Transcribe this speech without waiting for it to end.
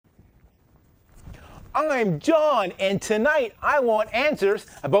I'm John, and tonight I want answers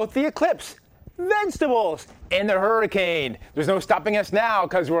about the eclipse, vegetables, and the hurricane. There's no stopping us now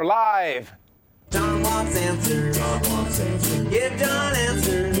because we're live. John wants answers. John wants answers. Give John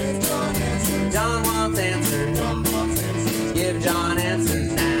answers. Give John answers. John wants answers. John wants answers. Give John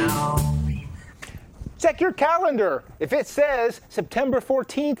answers now. Check your calendar. If it says September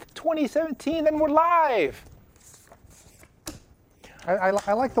 14th, 2017, then we're live. I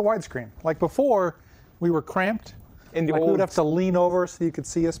like the widescreen. Like before, we were cramped. In the we old would have to lean over so you could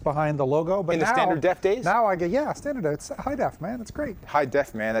see us behind the logo. But in the now, standard def days? Now I get, standard def. It's high def, man. It's great. High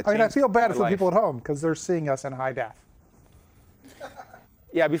def, man. That I mean, I feel bad my for life. people at home because they're seeing us in high def.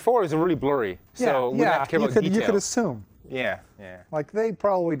 Yeah, before it was really blurry, so we didn't have to care about you could details. assume. Yeah. Like they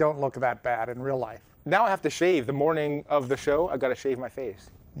probably don't look that bad in real life. Now I have to shave the morning of the show. I got to shave my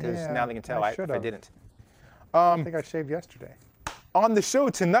face because Yeah, now they can tell if I should've. didn't. I think I shaved yesterday. On the show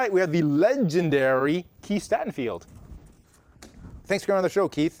tonight, we have the legendary Keith Stattenfield. Thanks for coming on the show,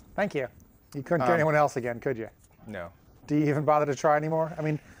 Keith. Thank you. You couldn't get anyone else again, could you? No. Do you even bother to try anymore? I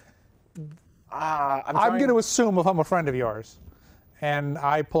mean, I'm going to assume if I'm a friend of yours, and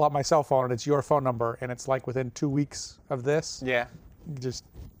I pull out my cell phone and it's your phone number, and it's like within 2 weeks of this. Yeah. Just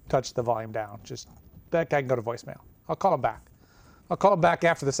touch the volume down. Just that guy can go to voicemail. I'll call him back. I'll call him back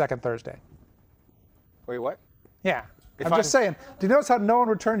after the second Thursday. Wait, what? Yeah. I'm just saying. Do you notice how no one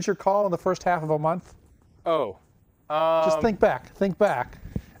returns your call in the first half of a month? Oh. Just think back. Think back.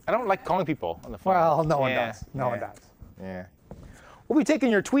 I don't like calling people on the phone. Well, no one Yeah, does. No one yeah, does. Yeah. We'll be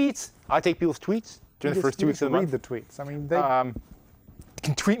taking your tweets. I take people's tweets during the first 2 weeks of the read month. the tweets. I mean, they, You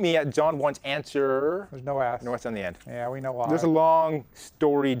can tweet me at John Wants Answer. there's no ass. No, it's on the end. Yeah, we know why. There's a long,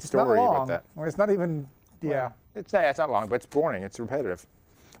 storied It's story not long. about that. Well, it's not even. Yeah. It's not long, but it's boring. It's repetitive.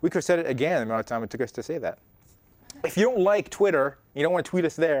 We could have said it again the amount of time it took us to say that. If you don't like Twitter, you don't want to tweet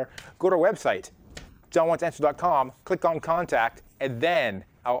us there, go to our website, johnwantsanswer.com, click on contact, and then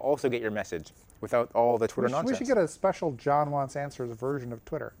I'll also get your message without all the Twitter We nonsense. should get a special John Wants Answers version of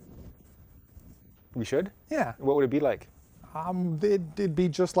Twitter. We should? Yeah. What would it be like? It'd be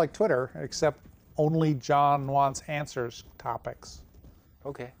just like Twitter, except only John Wants Answers topics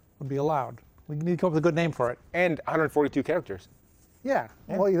Okay. would be allowed. We need to come up with a good name for it. And 142 characters. Yeah.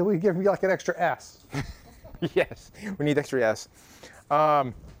 Well, we give you like an extra S. Yes, we need extra S.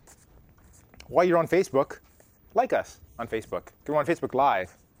 While you're on Facebook, like us on Facebook. We're on Facebook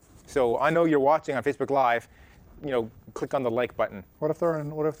Live. So I know you're watching on Facebook Live. Click on the like button. What if they're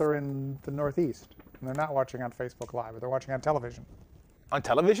in the Northeast and they're not watching on Facebook Live, or they're watching on television? On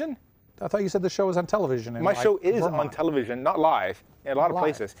television? I thought you said the show was on television. My show is on Vermont. television, not live, in a lot of live.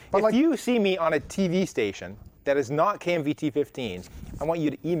 places. But If you see me on a TV station that is not KMVT 15, I want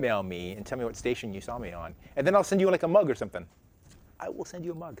you to email me and tell me what station you saw me on. And then I'll send you like a mug or something. I will send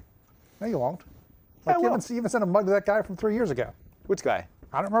you a mug. No, you won't. I Like you will. even sent a mug to that guy from 3 years ago. Which guy?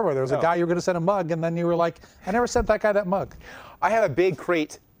 I don't remember. There was a Oh. guy you were going to send a mug, and then you were like, I never sent that guy that mug. I have a big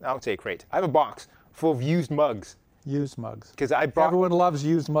crate. I would say crate. I have a box full of used mugs. Used mugs. Because Everyone loves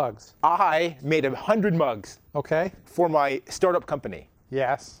used mugs. I made 100 mugs Okay? for my startup company.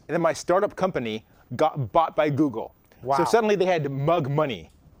 Yes. And then my startup company got bought by Google. Wow. So suddenly they had mug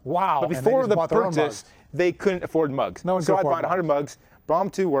money. Wow. But and they before just the bought their own purchase, mugs. they couldn't afford mugs. No one so could I afford bought 100 mugs, brought them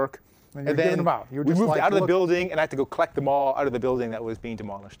to work, And and you were then giving them out. You were we just moved like, out of the look- building, and I had to go collect them all out of the building that was being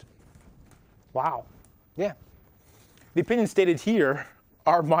demolished. Wow. Yeah. The opinions stated here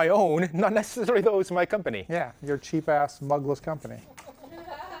are my own, not necessarily those of my company. Yeah, your cheap-ass, mugless company.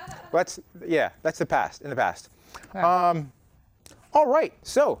 That's the past, in the past. Yeah. All right,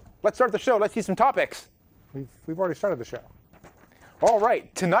 so let's start the show. Let's see some topics. We've already started the show. All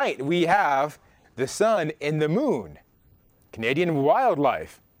right, tonight we have the sun and the moon, Canadian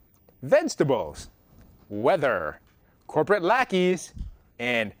wildlife, vegetables, weather, corporate lackeys,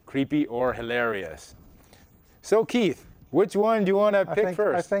 and creepy or hilarious. So Keith, which one do you want to pick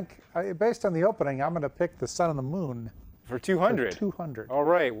first? I think, based on the opening, I'm going to pick the sun and the moon. For 200. For 200. All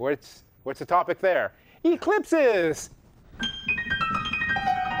right, what's the topic there? Eclipses.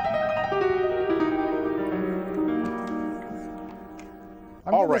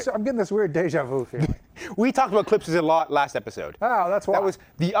 I'm getting this weird deja vu feeling. We talked about eclipses a lot last episode. Oh, that's why. That was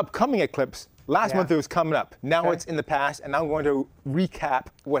the upcoming eclipse. Last Yeah. month it was coming up. Now Okay. it's in the past, and I'm going to recap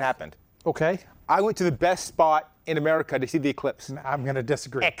what happened. Okay. I went to the best spot in America to see the eclipse, I'm going to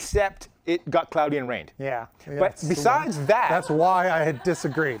disagree. except it got cloudy and rained. Yeah. But besides that, That's why I had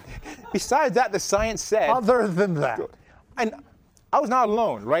disagreed. besides that, the science said, Other than that. and I was not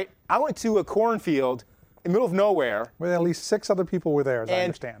alone, right? I went to a cornfield in the middle of nowhere, Well, at least 6 other people were there, as I and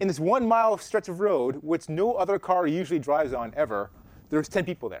understand. in this 1 mile stretch of road, which no other car usually drives on ever, there was 10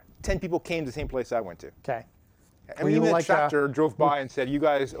 people there. 10 people came to the same place I went to. Okay. And even the tractor drove by and said, "You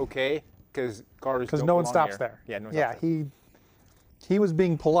guys okay?" Because cars don't no one belong stops here. there. Yeah, no one stops there. He was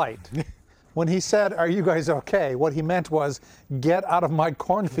being polite. When he said, "Are you guys okay?" what he meant was, "Get out of my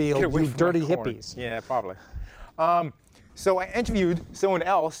cornfield, Get away you from dirty my corn." hippies." Yeah, probably. So I interviewed someone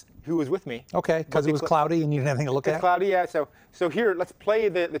else who was with me. Okay, because it was cloudy and you didn't have anything to look It's at. cloudy, yeah. So here, let's play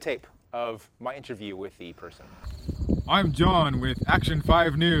the tape of my interview with the person. I'm John with Action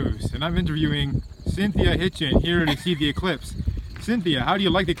 5 News, and I'm interviewing Cynthia Hitchon here to see the eclipse. Cynthia, how do you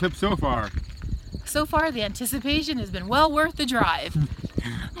like the eclipse so far? So far, the anticipation has been well worth the drive.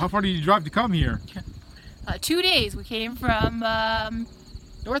 How far did you drive to come here? 2 days. We came from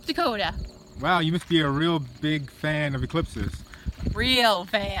North Dakota. Wow, you must be a real big fan of eclipses. Real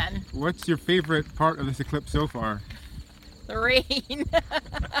fan. What's your favorite part of this eclipse so far? The rain.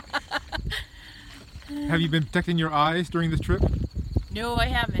 Have you been protecting your eyes during this trip? No, I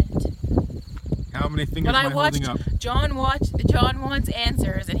haven't. How many fingers But am I holding up? John Wants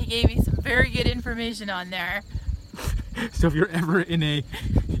Answers, and he gave me some very good information on there. So if you're ever in a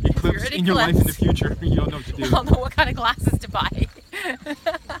eclipse in your life in the future, you don't know what to do. I'll know what kind of glasses to buy.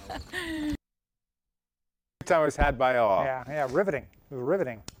 Time was had by all. Yeah, riveting. It was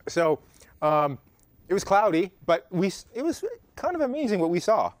riveting. So it was cloudy, but it was kind of amazing what we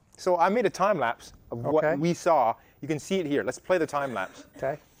saw. So I made a time lapse of what we saw. You can see it here. Let's play the time lapse.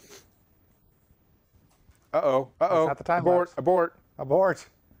 Okay. Uh-oh. Uh-oh. That's not the time Abort. lapse. Abort. Abort.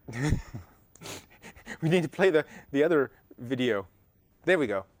 We need to play the other video. There we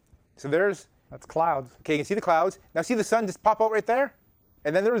go. So there's, That's clouds. okay, you can see the clouds. Now see the sun just pop out right there?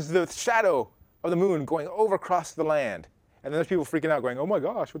 And then there's the shadow of the moon going over across the land. And then there's people freaking out going, "Oh my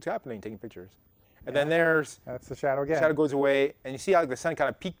gosh, what's happening?" taking pictures. And then there's, That's the shadow again. shadow goes away, and you see how the sun kind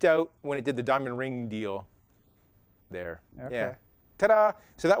of peeked out when it did the diamond ring deal there. Okay. Yeah. Ta-da!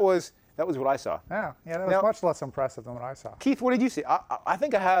 So that was what I saw. Yeah, that was Now- much less impressive than what I saw. Keith, what did you see? I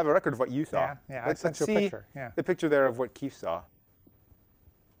think I have a record of what you saw. Yeah, I Let's sent you a see picture, yeah. the picture there of what Keith saw.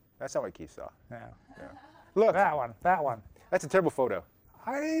 That's not what Keith saw. Yeah. Look, That one. that's a terrible photo.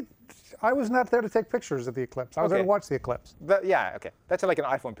 I was not there to take pictures of the eclipse. I was there to Okay. watch the eclipse. Yeah, okay. That's like an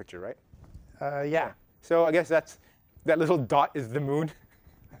iPhone picture, right? Yeah, So I guess that little dot is the moon.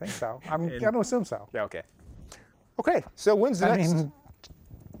 I think so. I'm going to assume so. Yeah, okay. Okay, so when's the I next? mean,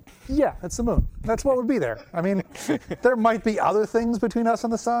 yeah, it's the moon. That's what would be there. I mean, there might be other things between us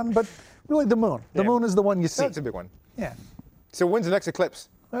and the sun, but really the moon. The Yeah. moon is the one you see. That's a big one. Yeah. So when's the next eclipse?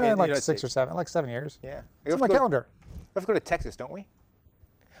 in the Like United 6 or States? 7, like 7 years. Yeah. It's on my calendar. We have to go to Texas, don't we?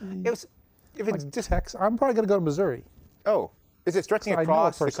 If it's just Texas. I'm probably going to go to Missouri. Oh, is it stretching I know a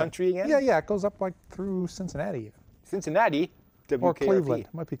across the person. country again? Yeah, it goes up like through Cincinnati even. Cincinnati, WKRP. Or Cleveland.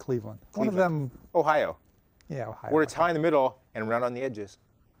 It might be Cleveland. One of them, Ohio, yeah, Ohio. where it's high in the middle and round on the edges.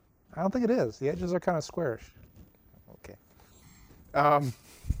 I don't think it is. The edges are kind of squarish. Okay. All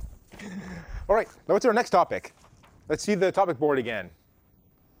right. Now what's our next topic? Let's see the topic board again.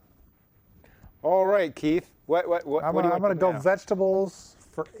 All right, Keith. What I'm do you going to want go now? vegetables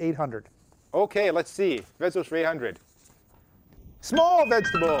for 800. Okay, let's see. Vegetables for 800. Small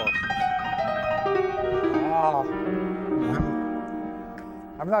vegetables. Oh.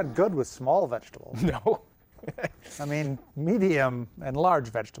 I'm not good with small vegetables. No. I mean, medium and large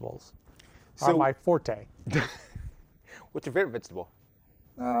vegetables are So- my forte. What's your favorite vegetable?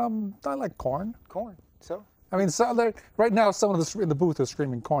 I like corn. Corn. So? I mean, right now, someone in the booth is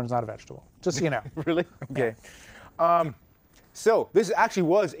screaming corn's not a vegetable. Just so you know. Really? Okay. So this actually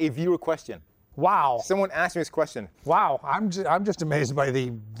was a viewer question. Wow. Someone asked me this question. Wow. I'm just amazed by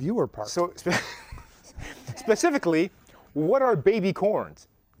the viewer part. So specifically, what are baby corns?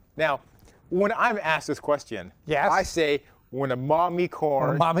 Now, when I'm asked this question, Yes. I say when a mommy corn,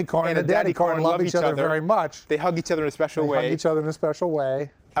 When a mommy corn and a daddy corn love each other very much. They hug each other in a special They way. hug each other in a special way.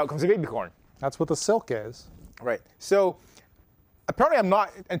 Out comes a baby corn. That's what the silk is. Right. So apparently I'm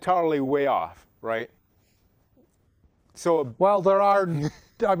not entirely way off, right? So Well, there are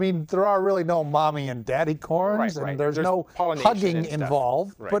really no mommy and daddy corns, Right. and there's no pollination hugging and stuff.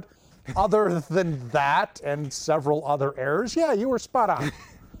 involved. Right. But other than that and several other errors, yeah, you were spot on.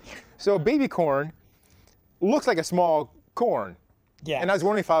 So baby corn looks like a small corn. Yeah. And I was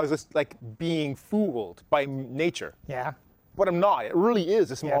wondering if I was just like being fooled by nature. Yeah. But I'm not. It really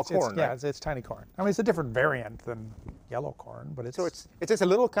is a small corn, right? it's tiny corn. I mean, it's a different variant than yellow corn, but it's So it's just a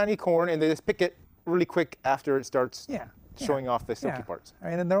little tiny corn, and they just pick it really quick after it starts yeah, showing off the silky yeah. parts. I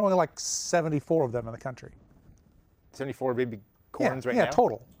mean, and there are only like 74 of them in the country. 74 baby corns right yeah, now?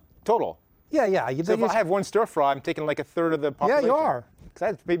 total. Total. Yeah. So if I have one stir fry, I'm taking like a third of the population. you are. Because I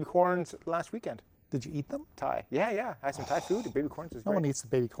had baby corns last weekend. Did you eat them? Thai. Yeah. I had some Thai food. The baby corns is No one great. eats the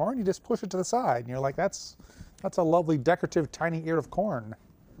baby corn. You just push it to the side, and you're like, that's a lovely decorative tiny ear of corn.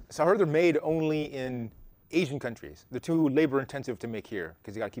 So I heard they're made only in Asian countries. They're too labor intensive to make here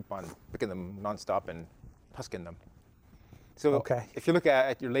because you got to keep on picking them nonstop and husking them. So Okay. if you look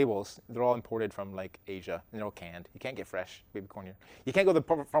at your labels, they're all imported from like Asia and they're all canned. You can't get fresh baby corn here. You can't go to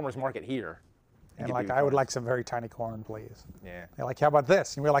the farmer's market here. And get like, baby I would corns. like some very tiny corn, please. Yeah. They're like, how about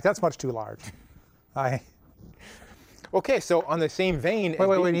this? And we're like, that's much too large. Okay, so on the same vein. Wait,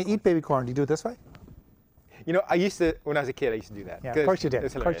 when you eat baby corn, do you do it this way? You know, I used to, when I was a kid, I used to do that. Yeah, of 'cause course you did.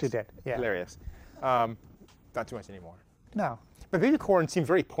 It's Of course you hilarious. did. Yeah. Hilarious. Not too much anymore. No. But baby corn seems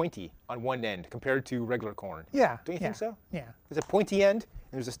very pointy on one end compared to regular corn. Yeah. Don't you yeah, think so? Yeah. There's a pointy end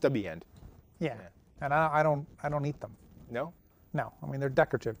and there's a stubby end. Yeah. And I don't eat them. No? No. I mean, they're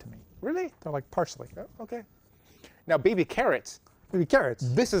decorative to me. Really? They're like parsley. Oh, okay. Now, baby carrots, Baby carrots.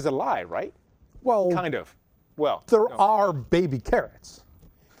 this is a lie, right? Well, Kind of. Well, there no. are baby carrots.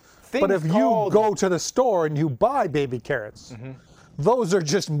 Things But if you called- go to the store and you buy baby carrots, those are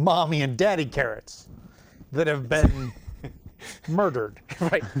just mommy and daddy carrots that have been murdered.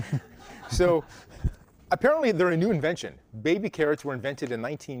 Right. So, apparently they're a new invention. Baby carrots were invented in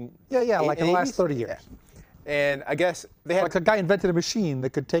 19... Yeah, like in the last 30 years. Yeah. And I guess they had... Like a guy invented a machine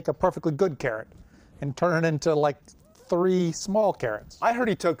that could take a perfectly good carrot and turn it into like 3 small carrots. I heard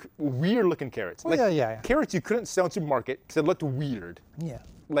he took weird-looking carrots. Well, yeah. Carrots you couldn't sell in the supermarket because it looked weird. Yeah.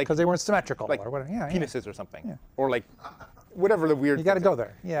 Like- Because they weren't symmetrical Like or whatever. Yeah, yeah. penises or something. Yeah. Or like whatever the weird... You got to things go are.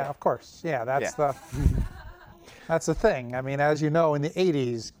 there. Yeah, of course. Yeah, that's Yeah. that's the thing. I mean, as you know, in the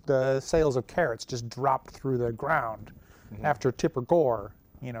 80s, the sales of carrots just dropped through the ground after Tipper Gore,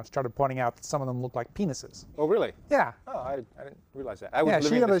 started pointing out that some of them looked like penises. Oh, really? Yeah. Oh, I didn't realize that. I was Yeah, living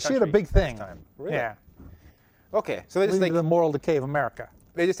she in this had a country big at this thing. time. Really? Yeah. Okay, so they just Leading like to the moral decay of America.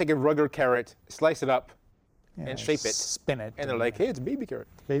 they just take a regular carrot, slice it up, Yeah, and shape it, spin it, and they're like, "Hey, it's a baby carrot."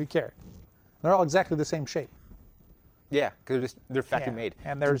 baby carrot. They're all exactly the same shape. Yeah, because they're factory Yeah. made.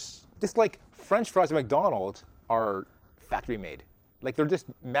 And there's Just like French fries at McDonald's are factory made. Like they're just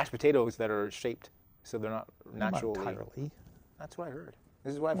mashed potatoes that are shaped, so they're not not naturally. entirely. That's what I heard.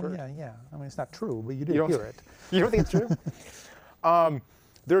 This is what I've Well, heard. yeah. I mean, it's not true, but you do You don't- hear it. You don't think it's true?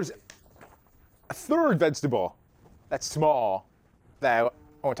 There's a third vegetable that's small that I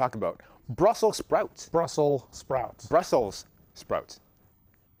want to talk about. Brussels sprouts. Brussels sprouts. Brussels sprouts.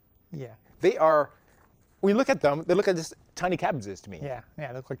 Yeah. They are, when you look at them, they look like just tiny cabbages to me. Yeah.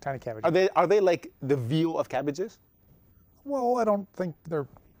 They look like tiny cabbages. Are they like the veal of cabbages? Well, I don't think they're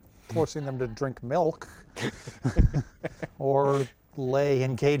forcing them to drink milk or lay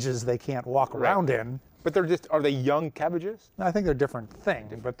in cages they can't walk around in. But are they young cabbages? I think they're different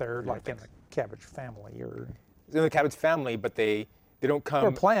things, but they're like in the cabbage family or They're in the cabbage family, but they don't come. they're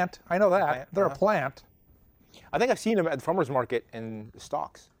a plant. I know that. Plant, They're uh-huh. a plant. I think I've seen them at the farmer's market in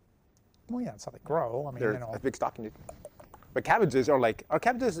stalks. Well, yeah, that's how they grow. I mean, They're a big stalking. But cabbages are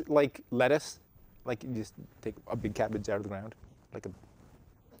cabbages like lettuce? Like you just take a big cabbage out of the ground?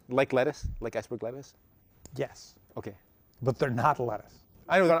 Like lettuce? Like iceberg lettuce? yes, Okay. but they're not lettuce.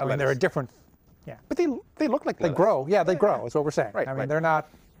 I know they're not I mean, lettuce. they're a different. Yeah, But they look like they lettuce. grow. Yeah, they grow. Is what we're saying. Right, I mean, right. they're not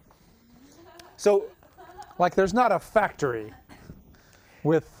So like there's not a factory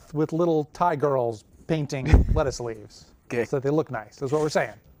with little Thai girls painting lettuce leaves Okay. so that they look nice. Is what we're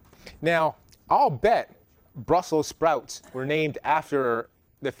saying. now, I'll bet Brussels sprouts were named after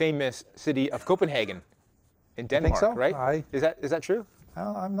the famous city of Copenhagen in Denmark, so. right? Is that true?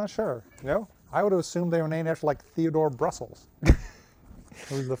 I'm not sure. No? I would have assumed they were named after like Theodore Brussels.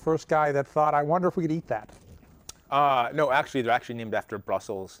 He was the first guy that thought, I wonder if we could eat that. No, actually, they're actually named after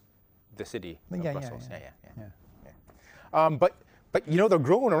Brussels, the city of Yeah, Brussels. yeah. But they're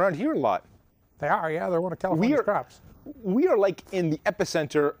growing around here a lot. They are, yeah. They're one of California's We're- crops. We are like in the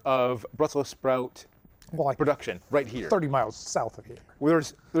epicenter of Brussels sprout Well, like production right here. 30 miles south of here.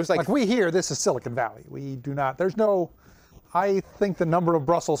 There's like, Like we here, this is Silicon Valley. We do not, there's no, I think the number of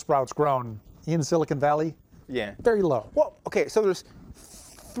Brussels sprouts grown in Silicon Valley, yeah. very low. Well, okay, so there's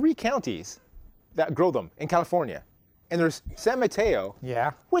 3 counties that grow them in California. And there's San Mateo.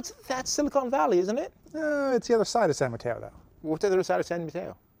 Yeah. That's Silicon Valley, isn't it? It's the other side of San Mateo, though. What's the other side of San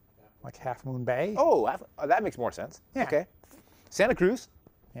Mateo? Like Half Moon Bay. Oh, that makes more sense. Yeah. Okay. Santa Cruz,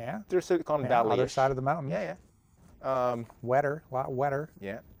 Yeah. there's Silicon Yeah, Valley. other side of the mountain. Yeah, yeah. Wetter, a lot wetter.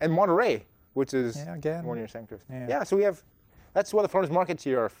 Yeah. And Monterey, which is Yeah, again. more near Santa Cruz. Yeah. So that's why the farmers markets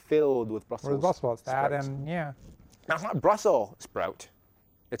here are filled with Brussels Where's Brussels sprouts? That sprouts. and, yeah. Now, it's not Brussels sprout.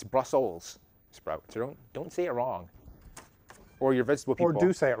 It's Brussels sprout. So don't say it wrong. Or your vegetable people. Or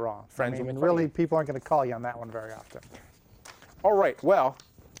do say it wrong. Friends I will mean, make fun of really, you. people aren't going to call you on that one very often. All right. Well,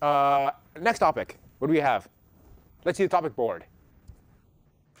 next topic. What do we have? Let's see the topic board.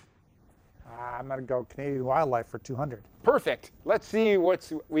 I'm going to go Canadian wildlife for 200. Perfect. Let's see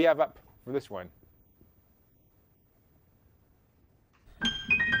what we have up for this one.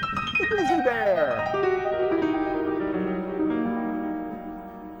 The grizzly bear.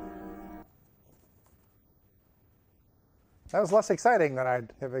 That was less exciting than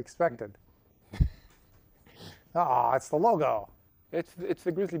I'd have expected. Ah, it's the logo. It's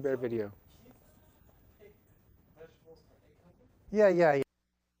the grizzly bear video. Yeah.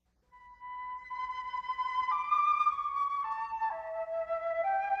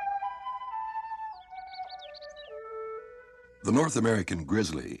 The North American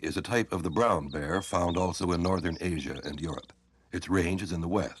grizzly is a type of the brown bear found also in northern Asia and Europe. Its range is in the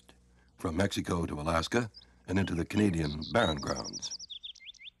west, from Mexico to Alaska and into the Canadian Barren Grounds.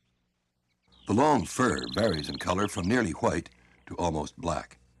 The long fur varies in color from nearly white to almost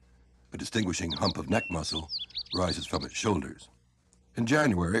black. A distinguishing hump of neck muscle rises from its shoulders. In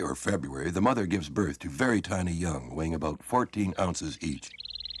January or February, the mother gives birth to very tiny young, weighing about 14 ounces each.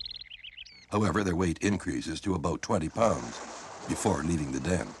 However, their weight increases to about 20 pounds before leaving the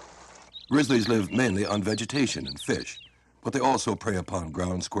den. Grizzlies live mainly on vegetation and fish, but they also prey upon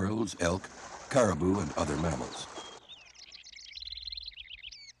ground squirrels, elk, caribou, and other mammals.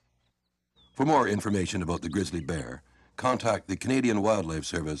 For more information about the grizzly bear, contact the Canadian Wildlife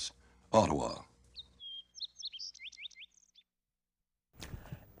Service, Ottawa.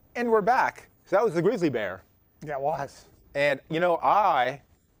 And we're back. So that was the grizzly bear. Yeah, it was. And you know, I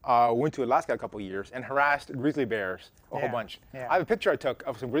went to Alaska a couple of years and harassed grizzly bears a whole bunch. Yeah. I have a picture I took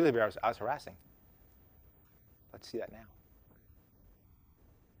of some grizzly bears I was harassing. Let's see that now.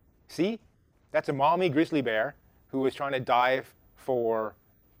 See? That's a mommy grizzly bear who was trying to dive for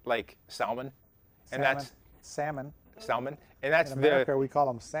like salmon. And that's salmon. salmon. And that's In America, we call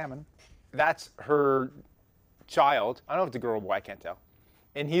them salmon. that's her child. I don't know if it's a girl or boy, I can't tell.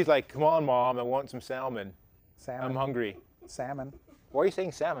 And he's like, "Come on, Mom, I want some salmon. Salmon. I'm hungry." Salmon. Why are you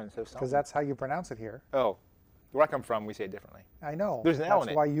saying salmon instead of salmon? Because that's how you pronounce it here. Oh, where I come from, we say it differently. I know. There's an L in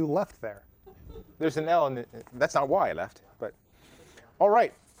That's it. why you left there. There's an L in it. That's not why I left, but all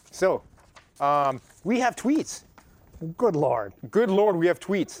right. So we have tweets. Good Lord. Good Lord, we have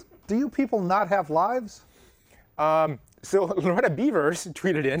tweets. Do you people not have lives? So Loretta Beavers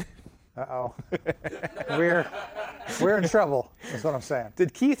tweeted in. Uh-oh. We're in trouble, is what I'm saying.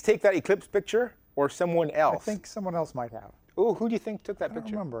 Did Keith take that Eclipse picture or someone else? I think someone else might have. Oh, who do you think took that I don't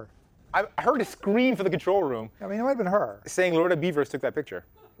picture? remember. I heard a scream from the control room I mean, it might have been her. saying Loretta Beavers took that picture.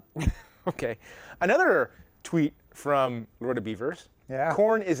 Okay. Another tweet from Loretta Beavers. Yeah.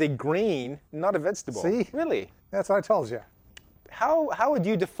 Corn is a grain, not a vegetable. See? Really? That's what I told you. How would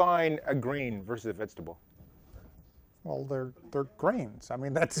you define a grain versus a vegetable? Well, they're grains. I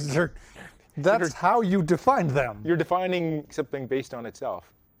mean, that's how you define them. You're defining something based on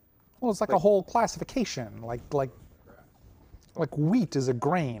itself. Well, it's like a whole classification. Like wheat is a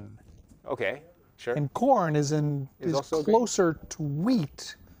grain, Okay, sure. and corn is also a grain? closer to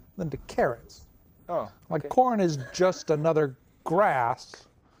wheat than to carrots. Oh, Like okay. corn is just another grass,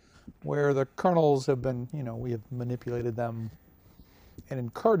 where the kernels have been, we have manipulated them and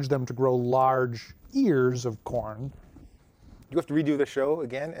encouraged them to grow large ears of corn. You have to redo the show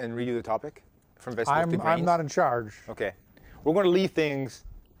again and redo the topic from vegetables to grains? I'm not in charge. Okay. We're going to leave things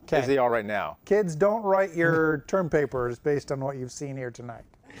as they are right now. Kids, don't write your term papers based on what you've seen here tonight.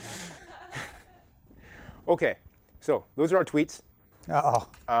 Okay. So those are our tweets. Uh-oh.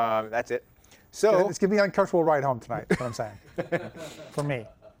 That's it. So It's going to be an uncomfortable ride home tonight, is what I'm saying. For me.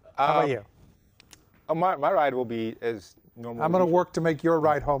 How about you? my ride will be as normal. I'm going to work to make your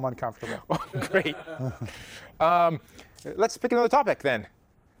ride home uncomfortable. Great. Let's pick another topic then.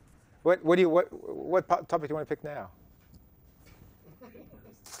 What topic do you want to pick now?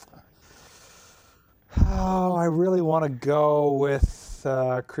 Oh, I really want to go with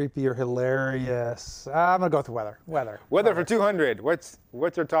creepy or hilarious. I'm going to go with weather. Weather for 200. What's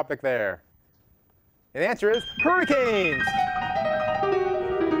our topic there? And the answer is hurricanes.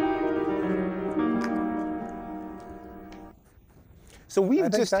 So we've I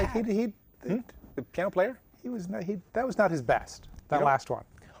think just that had, the piano player. that was not his best, that last one.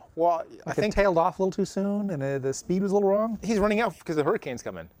 Well, I It think tailed off a little too soon, and the speed was a little wrong. he's running out because the hurricane's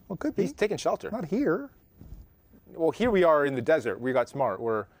coming. Well, could be. He's taking shelter. Not here. Well, here we are in the desert. We got smart.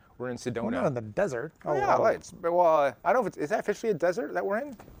 We're in Sedona. We're not in the desert. Oh, Yeah, well. I don't know if is that officially a desert that we're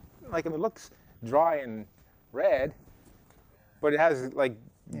in? Like, it looks dry and red, but it has like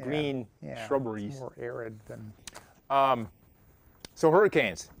green Yeah, shrubberies. it's more arid than. So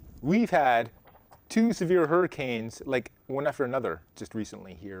hurricanes. We've had 2 severe hurricanes, like one after another, just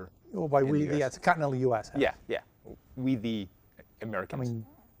recently here Well, by in the we, US. yeah, it's continental U.S. has. Yeah. We, the I Americans. mean,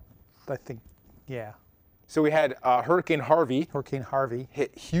 I think, yeah. So we had Hurricane Harvey Hurricane Harvey.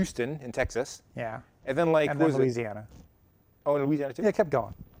 hit Houston in Texas. Yeah. And then, like, And what then was Louisiana. it? Oh, in Louisiana, too? Yeah, it kept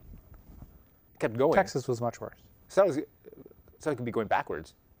going. Kept going. Texas was much worse. So it could be going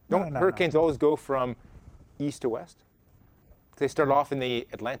backwards. No, Don't no, hurricanes always go from east to west? They start off in the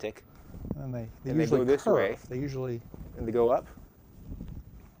Atlantic, And they And they usually go this curve. way. They usually, and they go up.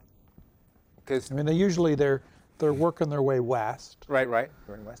 Because I mean, they're working their way west. right,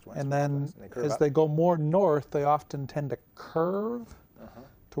 going west, And then west, and they curve as up. they go more north, they often tend to curve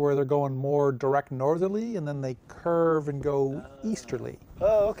to where they're going more direct northerly, and then they curve and go easterly.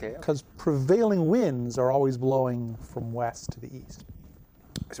 Oh, okay. Because prevailing winds are always blowing from west to the east.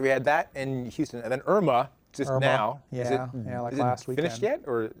 So we had that in Houston, and then Irma just Irma, now. yeah, like is it last finished weekend. yet,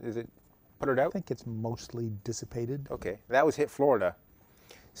 or is it puttered out? I think it's mostly dissipated. Okay, that was hit Florida.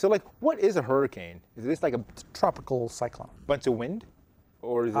 So, like, what is a hurricane? Is this like a Tropical cyclone. bunch of wind,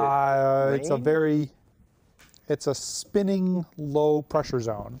 or is it It's a spinning low pressure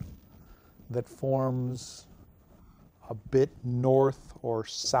zone that forms a bit north or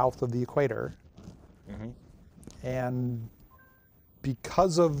south of the equator. And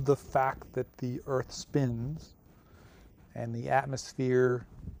because of the fact that the Earth spins and the atmosphere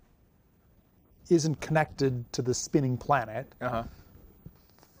isn't connected to the spinning planet,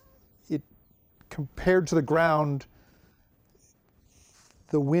 it compared to the ground,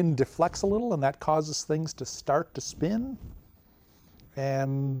 the wind deflects a little, and that causes things to start to spin.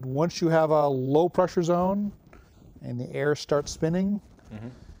 And once you have a low pressure zone and the air starts spinning,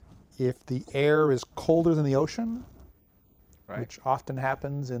 if the air is colder than the ocean, which often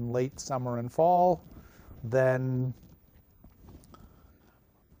happens in late summer and fall, then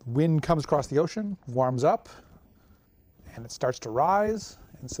the wind comes across the ocean, warms up, and it starts to rise.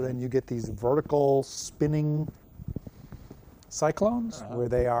 And so then you get these vertical spinning cyclones where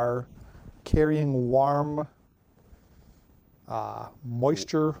they are carrying warm,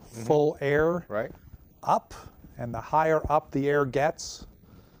 moisture-full air right? up. And the higher up the air gets,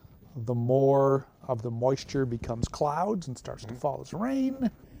 the more of the moisture becomes clouds and starts to fall as rain.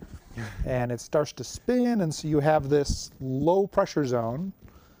 And it starts to spin, and so you have this low pressure zone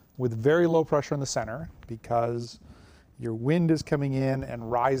with very low pressure in the center because your wind is coming in and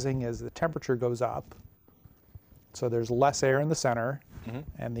rising as the temperature goes up. So there's less air in the center,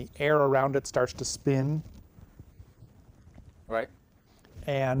 and the air around it starts to spin, Right.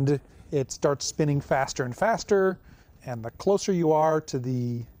 and it starts spinning faster and faster. And the closer you are to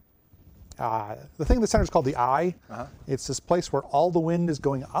the thing in the center is called the eye. It's this place where all the wind is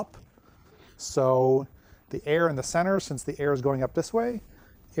going up. So the air in the center, since the air is going up this way,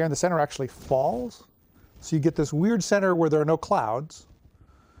 air in the center actually falls. So you get this weird center where there are no clouds,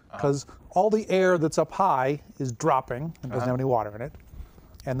 because all the air that's up high is dropping and doesn't have any water in it.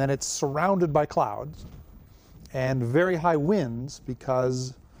 And then it's surrounded by clouds and very high winds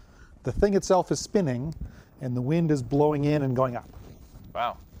because the thing itself is spinning and the wind is blowing in and going up.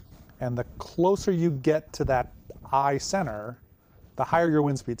 Wow. And the closer you get to that eye center, the higher your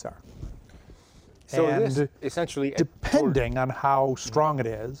wind speeds are. So And this essentially Depending on how strong it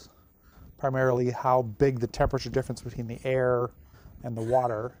is, primarily how big the temperature difference between the air and the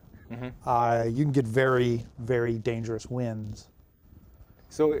water, you can get very, very dangerous winds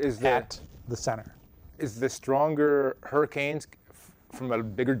So is at the center. is the stronger hurricanes from a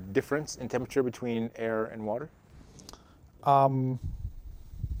bigger difference in temperature between air and water?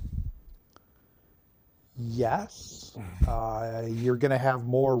 Yes. You're going to have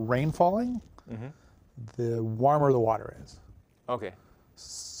more rain falling the warmer the water is. Okay.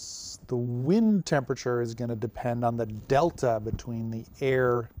 The wind temperature is going to depend on the delta between the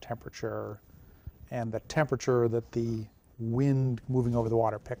air temperature and the temperature that the wind moving over the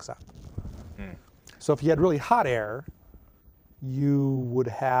water picks up. So if you had really hot air, you would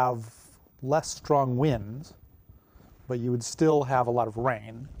have less strong winds, but you would still have a lot of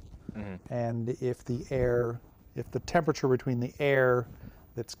rain. And if the temperature between the air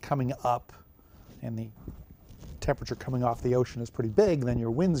that's coming up and the temperature coming off the ocean is pretty big, then your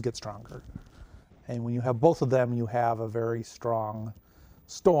winds get stronger. And when you have both of them, you have a very strong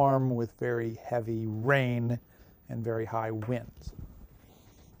storm with very heavy rain and very high winds.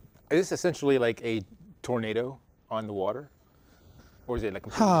 Is this essentially like a tornado on the water? Or is it like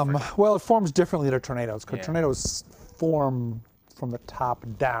completely different? Well, it forms differently than tornadoes, because Yeah. tornadoes form from the top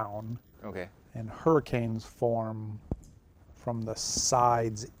down, Okay. and hurricanes form from the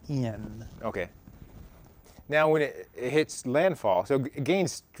sides in. Okay. Now, when it hits landfall, so it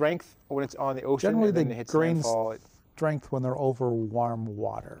gains strength when it's on the ocean, Generally, and then they it hits gain landfall, it strength when they're over warm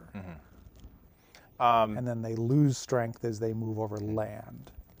water. And then they lose strength as they move over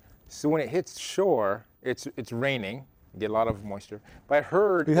land. So when it hits shore, it's raining. You get a lot of moisture. But I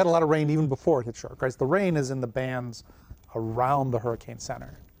heard We had a lot of rain even before it hit shore. Because the rain is in the bands around the hurricane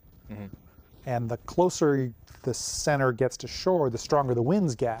center. And the closer the center gets to shore, the stronger the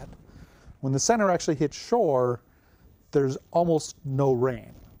winds get. When the center actually hits shore, there's almost no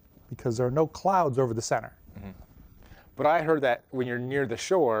rain because there are no clouds over the center. But I heard that when you're near the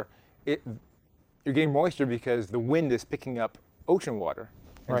shore, you're getting moisture because the wind is picking up ocean water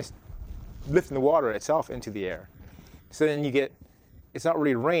and just lifting the water itself into the air. So then you get, it's not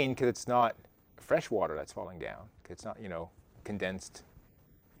really rain because it's not fresh water that's falling down. It's not, condensed,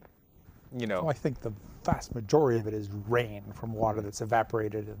 Well, I think the vast majority of it is rain from water that's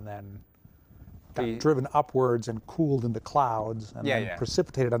evaporated and then got driven upwards and cooled into clouds and then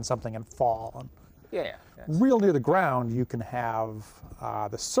precipitated on something and fall. Real near the ground, you can have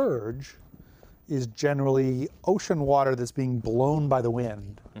the surge is generally ocean water that's being blown by the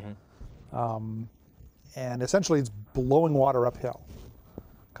wind. And essentially it's blowing water uphill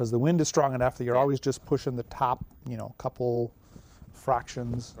because the wind is strong enough that you're always just pushing the top, couple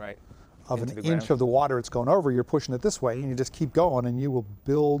fractions of an inch of the water it's going over. You're pushing it this way and you just keep going and you will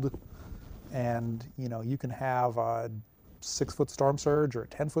build, and you can have a 6-foot storm surge or a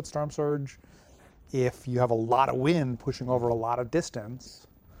 10-foot storm surge if you have a lot of wind pushing over a lot of distance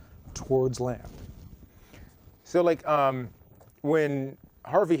towards land. So like when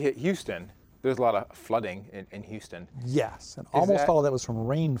Harvey hit Houston, there's a lot of flooding in Houston. Yes, and almost all of that was from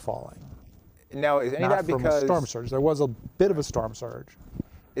rain falling. Now, is any of that because... Not from a storm surge. There was a bit of a storm surge.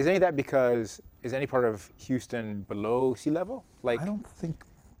 Is any of that because, is any part of Houston below sea level? I don't think...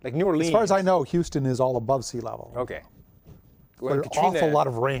 Like New Orleans? As far as I know, Houston is all above sea level. Okay. But an awful lot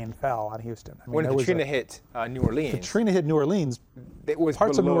of rain fell on Houston. When Katrina hit New Orleans... Katrina hit New Orleans,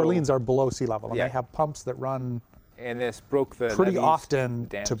 parts of New Orleans are below sea level, and they have pumps that run and this broke the pretty levees, often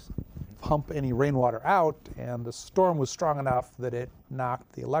dams. to pump any rainwater out, and the storm was strong enough that it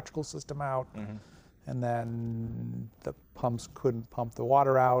knocked the electrical system out, and then the pumps couldn't pump the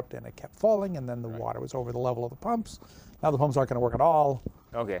water out, and it kept falling, and then the water was over the level of the pumps. Now the pumps aren't going to work at all.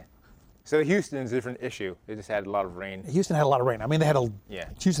 Okay. So Houston's a different issue. They just had a lot of rain. Houston had a lot of rain. I mean,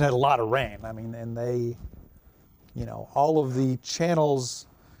 Houston had a lot of rain. I mean, and they, all of the channels,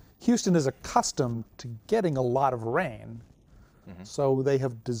 Houston is accustomed to getting a lot of rain. So they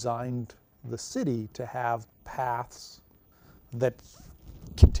have designed the city to have paths that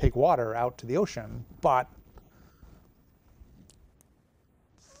can take water out to the ocean. But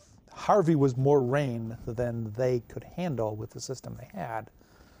Harvey was more rain than they could handle with the system they had.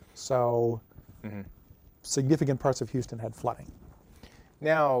 So significant parts of Houston had flooding.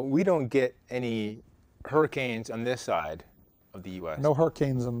 Now, we don't get any hurricanes on this side of the U.S. No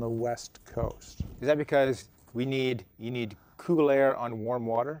hurricanes on the West Coast. Is that because you need cool air on warm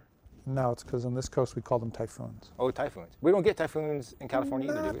water? No, it's because on this coast we call them typhoons. Oh, typhoons. We don't get typhoons in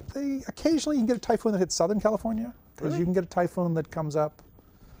California either, do we? Occasionally you can get a typhoon that hits Southern California, because you can get a typhoon that comes up.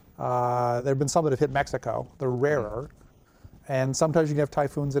 There have been some that have hit Mexico. They're rarer. And sometimes you can have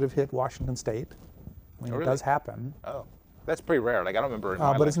typhoons that have hit Washington State. I mean, it does happen. Oh, that's pretty rare. Like, I don't remember.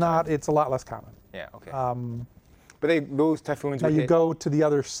 But it's not. It's a lot less common. Yeah. Okay. But those typhoons. Now you go to the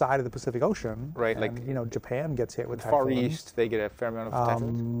other side of the Pacific Ocean, right? And, Japan gets hit with typhoons. Far East, they get a fair amount of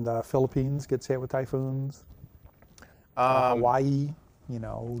typhoons. The Philippines gets hit with typhoons. Hawaii,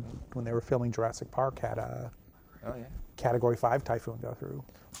 when they were filming Jurassic Park, had a Category 5 typhoon go through.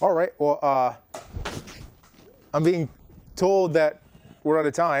 All right. Well, I'm being told that we're out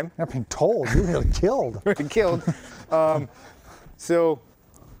of time. I'm being told. You're really killed. Killed. So.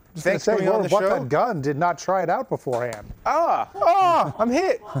 Thanks for coming on the show. That gun did not try it out beforehand. I'm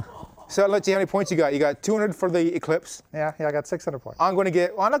hit. So let's see how many points you got. You got 200 for the Eclipse. Yeah, I got 600 points. I'm not going to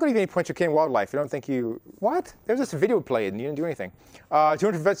give you any points for Canadian Wildlife. I don't think you... What? There was just a video played and you didn't do anything.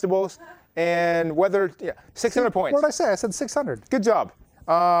 200 vegetables and weather, 600 points. What did I say? I said 600. Good job.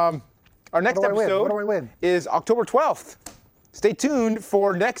 Our next episode What do I win? is October 12th. Stay tuned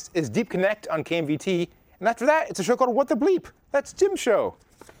for next is Deep Connect on KMVT. And after that, it's a show called What the Bleep. That's Jim's show.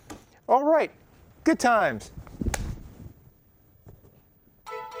 All right. Good times.